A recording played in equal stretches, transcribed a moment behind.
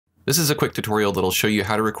This is a quick tutorial that'll show you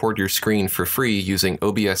how to record your screen for free using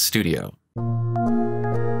OBS Studio.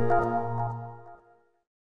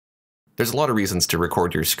 There's a lot of reasons to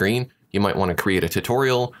record your screen. You might want to create a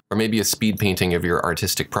tutorial or maybe a speed painting of your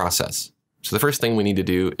artistic process. So the first thing we need to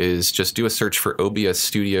do is just do a search for OBS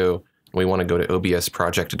Studio. We want to go to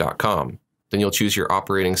obsproject.com. Then you'll choose your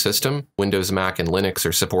operating system. Windows, Mac, and Linux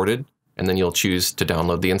are supported. And then you'll choose to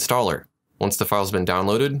download the installer. Once the file's been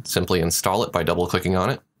downloaded, simply install it by double-clicking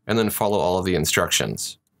on it, and then follow all of the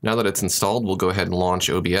instructions. Now that it's installed, we'll go ahead and launch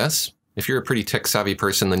OBS. If you're a pretty tech-savvy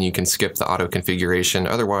person, then you can skip the auto configuration.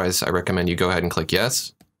 Otherwise, I recommend you go ahead and click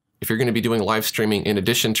yes. If you're going to be doing live streaming in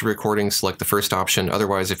addition to recording, select the first option.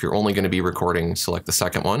 Otherwise, if you're only going to be recording, select the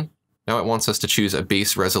second one. Now it wants us to choose a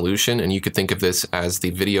base resolution, and you could think of this as the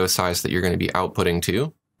video size that you're going to be outputting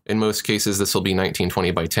to. In most cases, this will be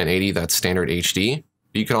 1920 by 1080, that's standard HD.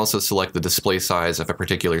 You can also select the display size of a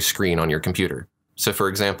particular screen on your computer. So for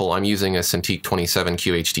example, I'm using a Cintiq 27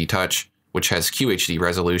 QHD Touch, which has QHD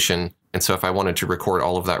resolution, and so if I wanted to record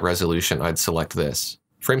all of that resolution, I'd select this.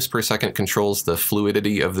 Frames per second controls the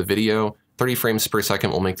fluidity of the video. 30 frames per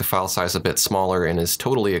second will make the file size a bit smaller and is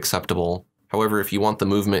totally acceptable. However, if you want the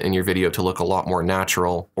movement in your video to look a lot more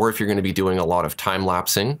natural, or if you're going to be doing a lot of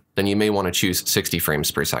time-lapsing, then you may want to choose 60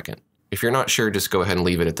 frames per second. If you're not sure, just go ahead and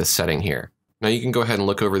leave it at this setting here. Now you can go ahead and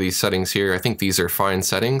look over these settings here. I think these are fine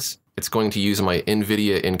settings. It's going to use my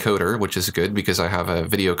NVIDIA encoder, which is good because I have a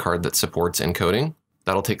video card that supports encoding.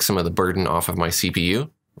 That'll take some of the burden off of my CPU.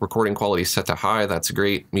 Recording quality set to high, that's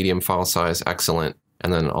great. Medium file size, excellent.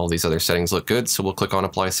 And then all these other settings look good, so we'll click on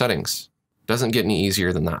Apply Settings. Doesn't get any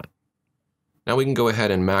easier than that. Now we can go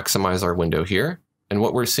ahead and maximize our window here. And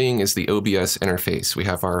what we're seeing is the OBS interface. We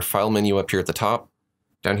have our file menu up here at the top.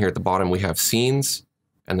 Down here at the bottom we have scenes,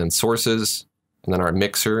 and then sources, and then our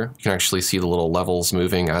mixer. You can actually see the little levels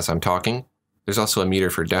moving as I'm talking. There's also a meter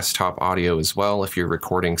for desktop audio as well if you're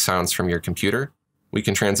recording sounds from your computer. We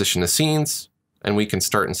can transition to scenes, and we can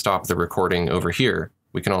start and stop the recording over here.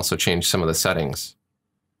 We can also change some of the settings.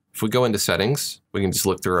 If we go into settings, we can just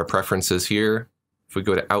look through our preferences here. If we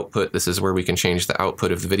go to output, this is where we can change the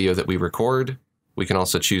output of the video that we record. We can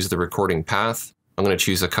also choose the recording path. I'm going to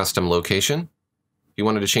choose a custom location. If you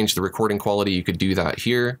wanted to change the recording quality, you could do that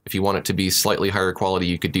here. If you want it to be slightly higher quality,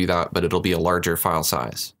 you could do that, but it'll be a larger file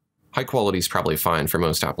size. High quality is probably fine for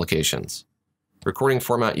most applications. Recording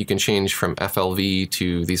format, you can change from FLV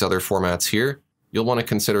to these other formats here. You'll want to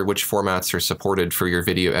consider which formats are supported for your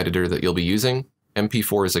video editor that you'll be using.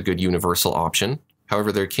 MP4 is a good universal option.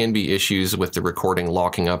 However, there can be issues with the recording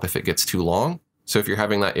locking up if it gets too long. So if you're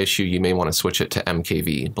having that issue, you may want to switch it to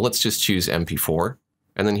MKV, but let's just choose MP4.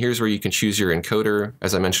 And then here's where you can choose your encoder.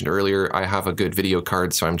 As I mentioned earlier, I have a good video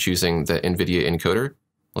card, so I'm choosing the NVIDIA encoder.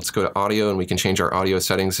 Let's go to audio, and we can change our audio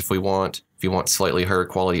settings if we want. If you want slightly higher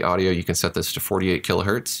quality audio, you can set this to 48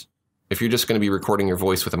 kilohertz. If you're just going to be recording your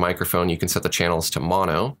voice with a microphone, you can set the channels to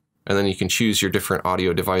mono. And then you can choose your different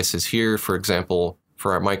audio devices here. For example,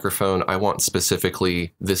 for our microphone, I want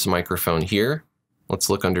specifically this microphone here. Let's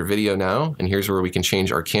look under video now, and here's where we can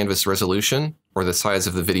change our canvas resolution, or the size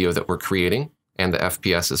of the video that we're creating, and the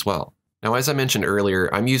FPS as well. Now, as I mentioned earlier,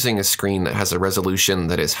 I'm using a screen that has a resolution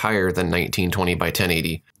that is higher than 1920 by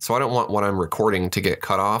 1080. So I don't want what I'm recording to get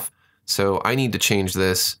cut off. So I need to change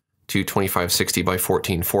this to 2560 by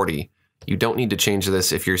 1440. You don't need to change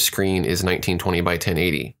this if your screen is 1920 by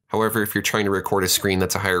 1080. However, if you're trying to record a screen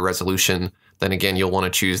that's a higher resolution, then again, you'll want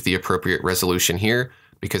to choose the appropriate resolution here,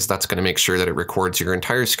 because that's going to make sure that it records your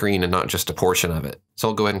entire screen and not just a portion of it. So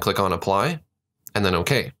I'll go ahead and click on Apply, and then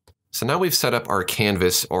OK. So now we've set up our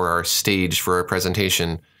canvas or our stage for our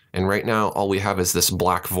presentation, and right now all we have is this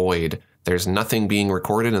black void. There's nothing being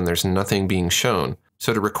recorded and there's nothing being shown.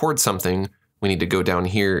 So to record something, we need to go down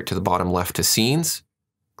here to the bottom left to Scenes,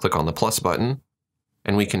 click on the plus button,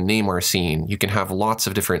 and we can name our scene. You can have lots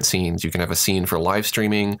of different scenes. You can have a scene for live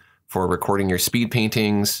streaming, for recording your speed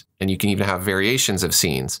paintings, and you can even have variations of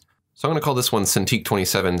scenes. So I'm going to call this one Cintiq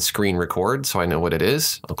 27 Screen Record, so I know what it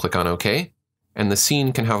is. I'll click on OK. And the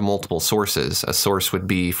scene can have multiple sources. A source would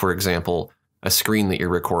be, for example, a screen that you're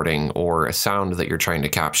recording, or a sound that you're trying to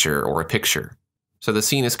capture, or a picture. So the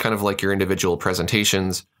scene is kind of like your individual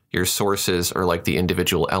presentations. Your sources are like the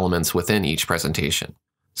individual elements within each presentation.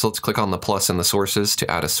 So let's click on the plus in the sources to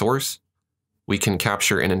add a source. We can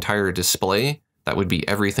capture an entire display. That would be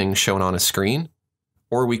everything shown on a screen.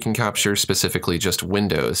 Or we can capture specifically just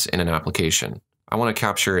windows in an application. I want to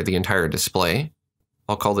capture the entire display.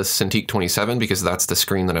 I'll call this Cintiq 27 because that's the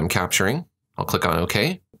screen that I'm capturing. I'll click on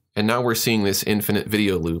OK. And now we're seeing this infinite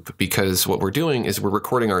video loop because what we're doing is we're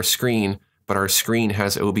recording our screen, but our screen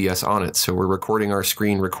has OBS on it. So we're recording our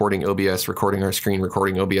screen, recording OBS, recording our screen,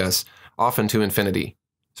 recording OBS, often to infinity.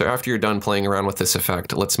 So after you're done playing around with this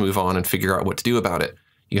effect, let's move on and figure out what to do about it.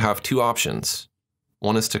 You have two options.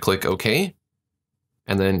 One is to click OK,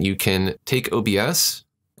 and then you can take OBS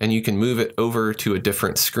and you can move it over to a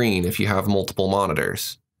different screen if you have multiple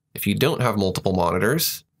monitors. If you don't have multiple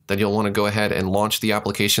monitors, then you'll want to go ahead and launch the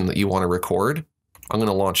application that you want to record. I'm going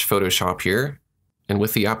to launch Photoshop here. And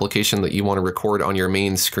with the application that you want to record on your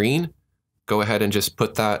main screen, go ahead and just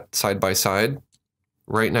put that side by side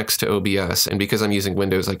right next to OBS. And because I'm using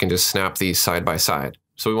Windows, I can just snap these side by side.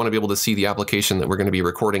 So we want to be able to see the application that we're going to be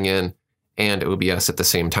recording in and OBS at the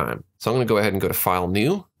same time. So I'm going to go ahead and go to File,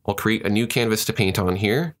 New. I'll create a new canvas to paint on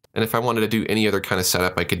here. And if I wanted to do any other kind of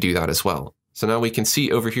setup, I could do that as well. So now we can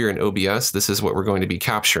see over here in OBS, this is what we're going to be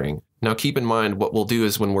capturing. Now keep in mind, what we'll do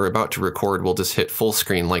is when we're about to record, we'll just hit full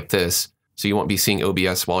screen like this. So you won't be seeing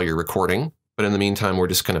OBS while you're recording. But in the meantime, we're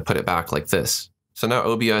just going to put it back like this. So now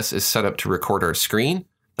OBS is set up to record our screen.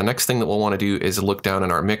 The next thing that we'll want to do is look down in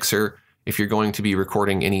our mixer. If you're going to be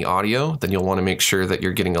recording any audio, then you'll want to make sure that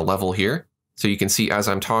you're getting a level here. So you can see as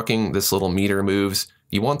I'm talking, this little meter moves.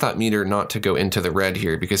 You want that meter not to go into the red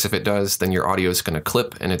here, because if it does, then your audio is going to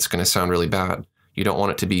clip and it's going to sound really bad. You don't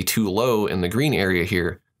want it to be too low in the green area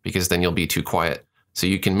here, because then you'll be too quiet. So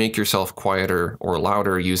you can make yourself quieter or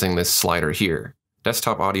louder using this slider here.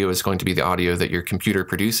 Desktop audio is going to be the audio that your computer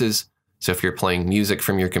produces. So if you're playing music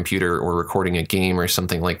from your computer or recording a game or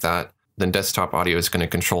something like that, then desktop audio is going to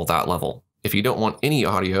control that level. If you don't want any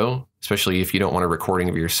audio, especially if you don't want a recording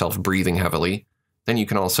of yourself breathing heavily, then you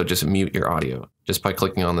can also just mute your audio just by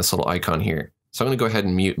clicking on this little icon here. So I'm going to go ahead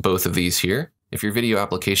and mute both of these here. If your video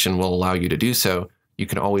application will allow you to do so, you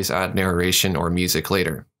can always add narration or music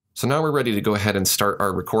later. So now we're ready to go ahead and start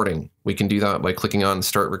our recording. We can do that by clicking on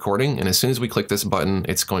Start Recording, and as soon as we click this button,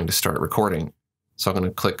 it's going to start recording. So I'm going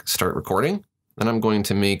to click Start Recording. Then I'm going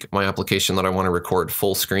to make my application that I want to record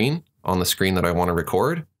full screen on the screen that I want to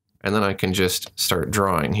record. And then I can just start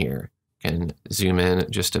drawing here. And zoom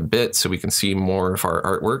in just a bit so we can see more of our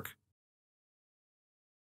artwork.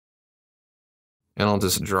 And I'll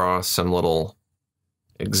just draw some little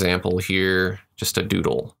example here, just a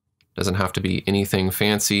doodle. Doesn't have to be anything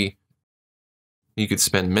fancy. You could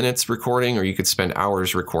spend minutes recording or you could spend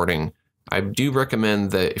hours recording. I do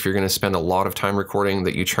recommend that if you're going to spend a lot of time recording,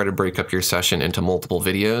 that you try to break up your session into multiple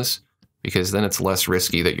videos, because then it's less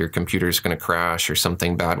risky that your computer's going to crash or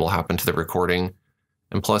something bad will happen to the recording.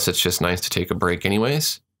 And plus, it's just nice to take a break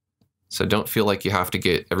anyways. So don't feel like you have to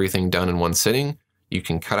get everything done in one sitting. You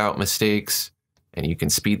can cut out mistakes and you can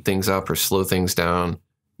speed things up or slow things down.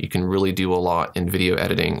 You can really do a lot in video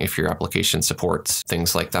editing if your application supports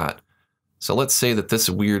things like that. So let's say that this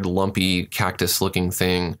weird lumpy cactus looking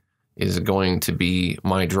thing is going to be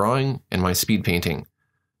my drawing and my speed painting.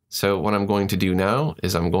 So what I'm going to do now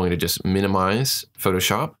is I'm going to just minimize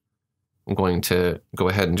Photoshop. I'm going to go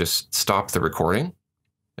ahead and just stop the recording.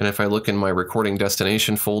 And if I look in my recording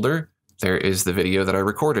destination folder, there is the video that I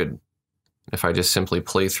recorded. If I just simply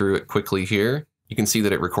play through it quickly here, you can see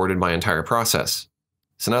that it recorded my entire process.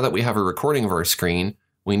 So now that we have a recording of our screen,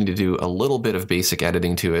 we need to do a little bit of basic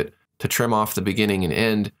editing to it to trim off the beginning and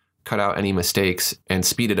end, cut out any mistakes, and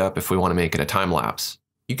speed it up if we want to make it a time lapse.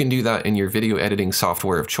 You can do that in your video editing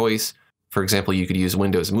software of choice. For example, you could use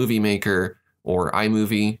Windows Movie Maker or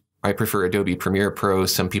iMovie. I prefer Adobe Premiere Pro.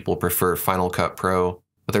 Some people prefer Final Cut Pro.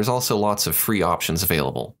 But there's also lots of free options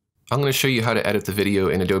available. I'm going to show you how to edit the video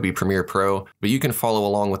in Adobe Premiere Pro, but you can follow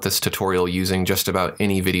along with this tutorial using just about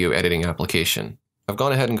any video editing application. I've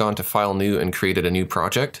gone ahead and gone to File, New, and created a new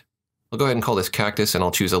project. I'll go ahead and call this Cactus, and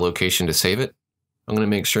I'll choose a location to save it. I'm going to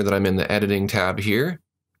make sure that I'm in the Editing tab here,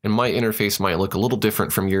 and my interface might look a little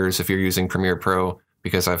different from yours if you're using Premiere Pro,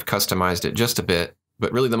 because I've customized it just a bit,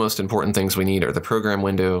 but really the most important things we need are the program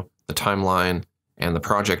window, the timeline, and the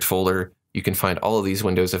project folder. You can find all of these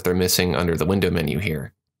windows if they're missing under the window menu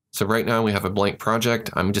here. So right now we have a blank project.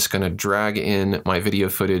 I'm just going to drag in my video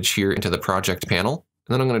footage here into the project panel.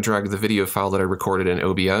 And then I'm going to drag the video file that I recorded in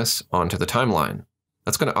OBS onto the timeline.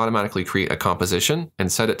 That's going to automatically create a composition and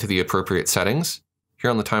set it to the appropriate settings. Here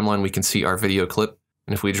on the timeline, we can see our video clip.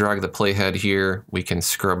 And if we drag the playhead here, we can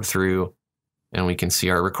scrub through and we can see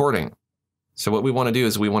our recording. So what we want to do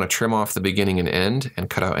is we want to trim off the beginning and end and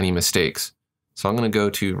cut out any mistakes. So I'm going to go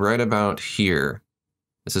to right about here.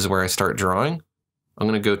 This is where I start drawing. I'm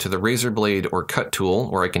going to go to the razor blade or cut tool,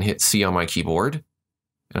 or I can hit C on my keyboard.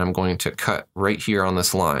 And I'm going to cut right here on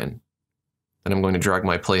this line. Then I'm going to drag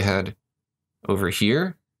my playhead over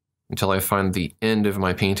here until I find the end of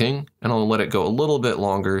my painting. And I'll let it go a little bit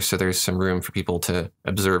longer so there's some room for people to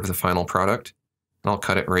observe the final product. And I'll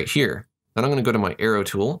cut it right here. Then I'm going to go to my arrow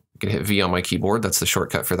tool. I can hit V on my keyboard. That's the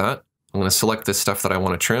shortcut for that. I'm going to select this stuff that I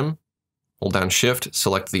want to trim, hold down Shift,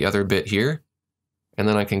 select the other bit here, and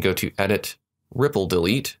then I can go to Edit, Ripple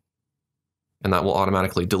Delete, and that will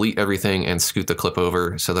automatically delete everything and scoot the clip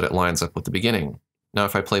over so that it lines up with the beginning. Now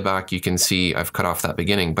if I play back, you can see I've cut off that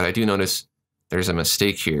beginning, but I do notice there's a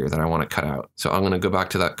mistake here that I want to cut out. So I'm going to go back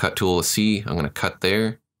to that cut tool with C, I'm going to cut there,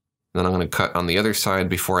 and then I'm going to cut on the other side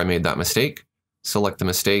before I made that mistake, select the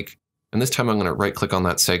mistake, and this time I'm going to right click on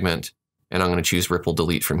that segment, and I'm going to choose Ripple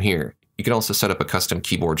Delete from here. You can also set up a custom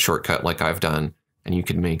keyboard shortcut like I've done, and you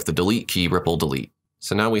can make the delete key Ripple Delete.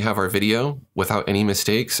 So now we have our video without any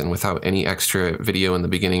mistakes and without any extra video in the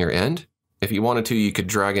beginning or end. If you wanted to, you could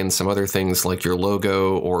drag in some other things like your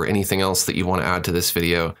logo or anything else that you want to add to this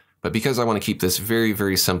video. But because I want to keep this very,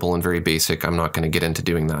 very simple and very basic, I'm not going to get into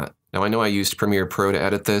doing that. Now I know I used Premiere Pro to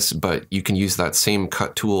edit this, but you can use that same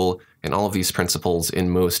cut tool and all of these principles in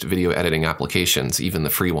most video editing applications, even the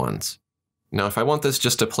free ones. Now if I want this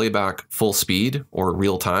just to play back full speed or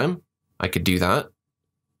real time, I could do that.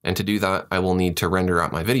 And to do that, I will need to render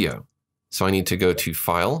out my video. So I need to go to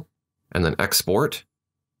File, and then Export,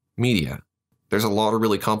 Media. There's a lot of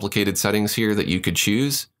really complicated settings here that you could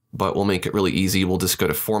choose, but we'll make it really easy. We'll just go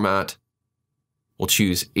to Format, we'll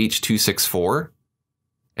choose H.264,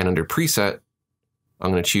 and under Preset, I'm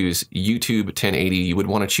going to choose YouTube 1080. You would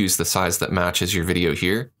want to choose the size that matches your video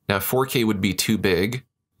here. Now 4K would be too big,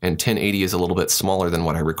 and 1080 is a little bit smaller than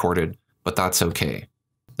what I recorded, but that's okay.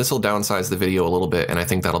 This will downsize the video a little bit, and I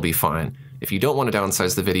think that'll be fine. If you don't want to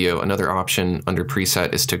downsize the video, another option under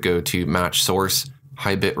Preset is to go to Match Source,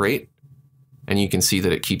 High Bit Rate, and you can see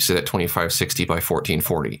that it keeps it at 2560 by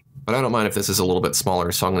 1440. But I don't mind if this is a little bit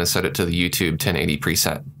smaller, so I'm going to set it to the YouTube 1080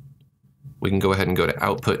 preset. We can go ahead and go to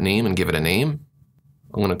Output Name and give it a name.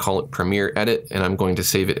 I'm going to call it Premiere Edit, and I'm going to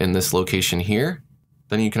save it in this location here.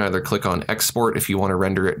 Then you can either click on Export if you want to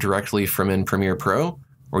render it directly from in Premiere Pro,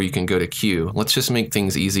 or you can go to Q. Let's just make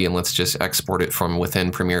things easy and let's just export it from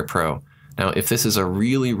within Premiere Pro. Now, if this is a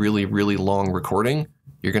really, really, really long recording,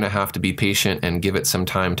 you're going to have to be patient and give it some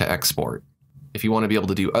time to export. If you want to be able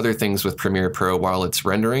to do other things with Premiere Pro while it's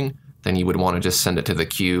rendering, then you would want to just send it to the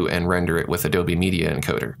queue and render it with Adobe Media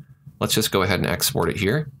Encoder. Let's just go ahead and export it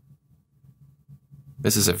here.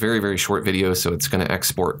 This is a very, very short video, so it's going to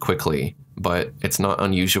export quickly, but it's not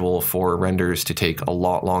unusual for renders to take a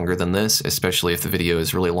lot longer than this, especially if the video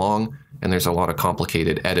is really long and there's a lot of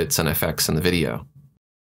complicated edits and effects in the video.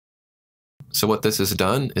 So what this has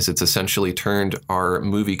done is it's essentially turned our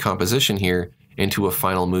movie composition here into a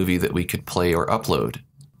final movie that we could play or upload.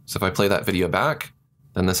 So if I play that video back,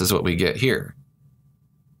 then this is what we get here.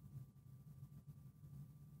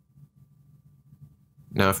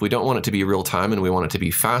 Now, if we don't want it to be real time and we want it to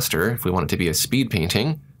be faster, if we want it to be a speed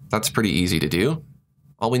painting, that's pretty easy to do.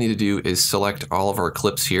 All we need to do is select all of our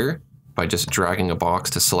clips here by just dragging a box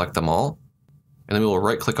to select them all. And then we will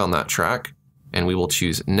right click on that track and we will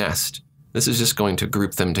choose Nest. This is just going to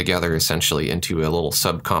group them together essentially into a little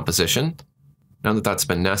sub-composition. Now that that's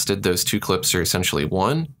been nested, those two clips are essentially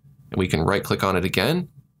one, and we can right click on it again, and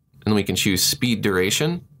then we can choose Speed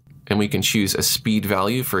Duration, and we can choose a speed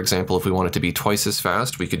value. For example, if we want it to be twice as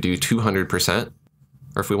fast, we could do 200%,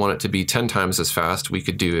 or if we want it to be 10 times as fast, we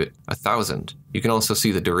could do it 1000. You can also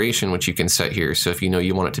see the duration, which you can set here, so if you know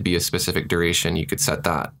you want it to be a specific duration, you could set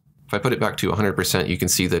that. If I put it back to 100%, you can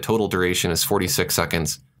see the total duration is 46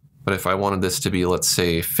 seconds, but if I wanted this to be, let's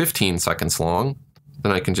say, 15 seconds long,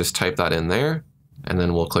 then I can just type that in there, and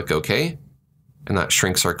then we'll click OK, and that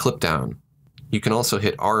shrinks our clip down. You can also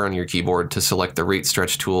hit R on your keyboard to select the rate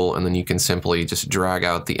stretch tool, and then you can simply just drag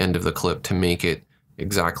out the end of the clip to make it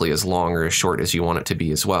exactly as long or as short as you want it to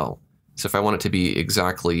be as well. So if I want it to be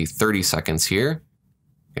exactly 30 seconds here,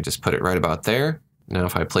 I can just put it right about there. Now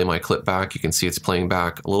if I play my clip back, you can see it's playing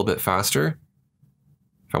back a little bit faster.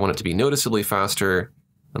 If I want it to be noticeably faster,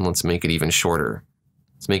 then let's make it even shorter.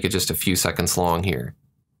 Let's make it just a few seconds long here.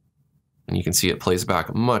 And you can see it plays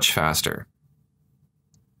back much faster.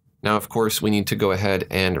 Now, of course, we need to go ahead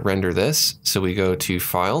and render this. So we go to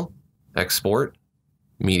File, Export,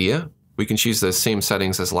 Media. We can choose the same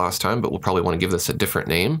settings as last time, but we'll probably want to give this a different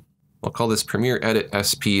name. I'll call this Premiere Edit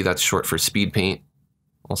SP, that's short for Speed Paint.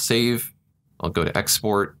 I'll save, I'll go to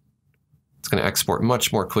Export. It's going to export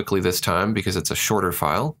much more quickly this time because it's a shorter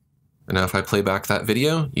file. And now if I play back that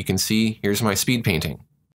video, you can see here's my speed painting.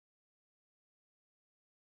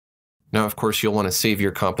 Now, of course, you'll want to save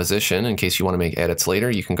your composition in case you want to make edits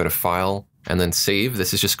later. You can go to File and then Save.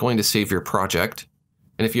 This is just going to save your project.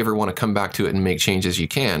 And if you ever want to come back to it and make changes, you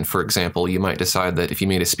can. For example, you might decide that if you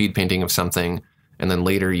made a speed painting of something and then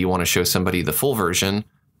later you want to show somebody the full version,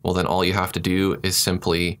 well, then all you have to do is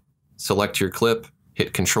simply select your clip,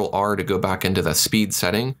 hit Ctrl-R to go back into the speed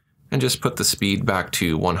setting, and just put the speed back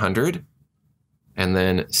to 100. And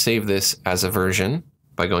then save this as a version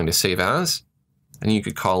by going to Save As. And you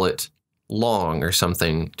could call it long or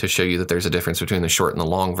something to show you that there's a difference between the short and the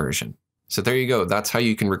long version. So there you go. That's how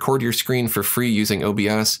you can record your screen for free using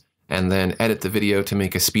OBS and then edit the video to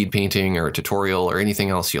make a speed painting or a tutorial or anything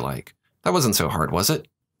else you like. That wasn't so hard, was it?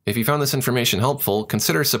 If you found this information helpful,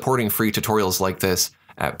 consider supporting free tutorials like this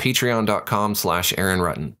at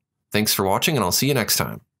patreon.com/AaronRutten. Thanks for watching, and I'll see you next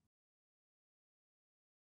time.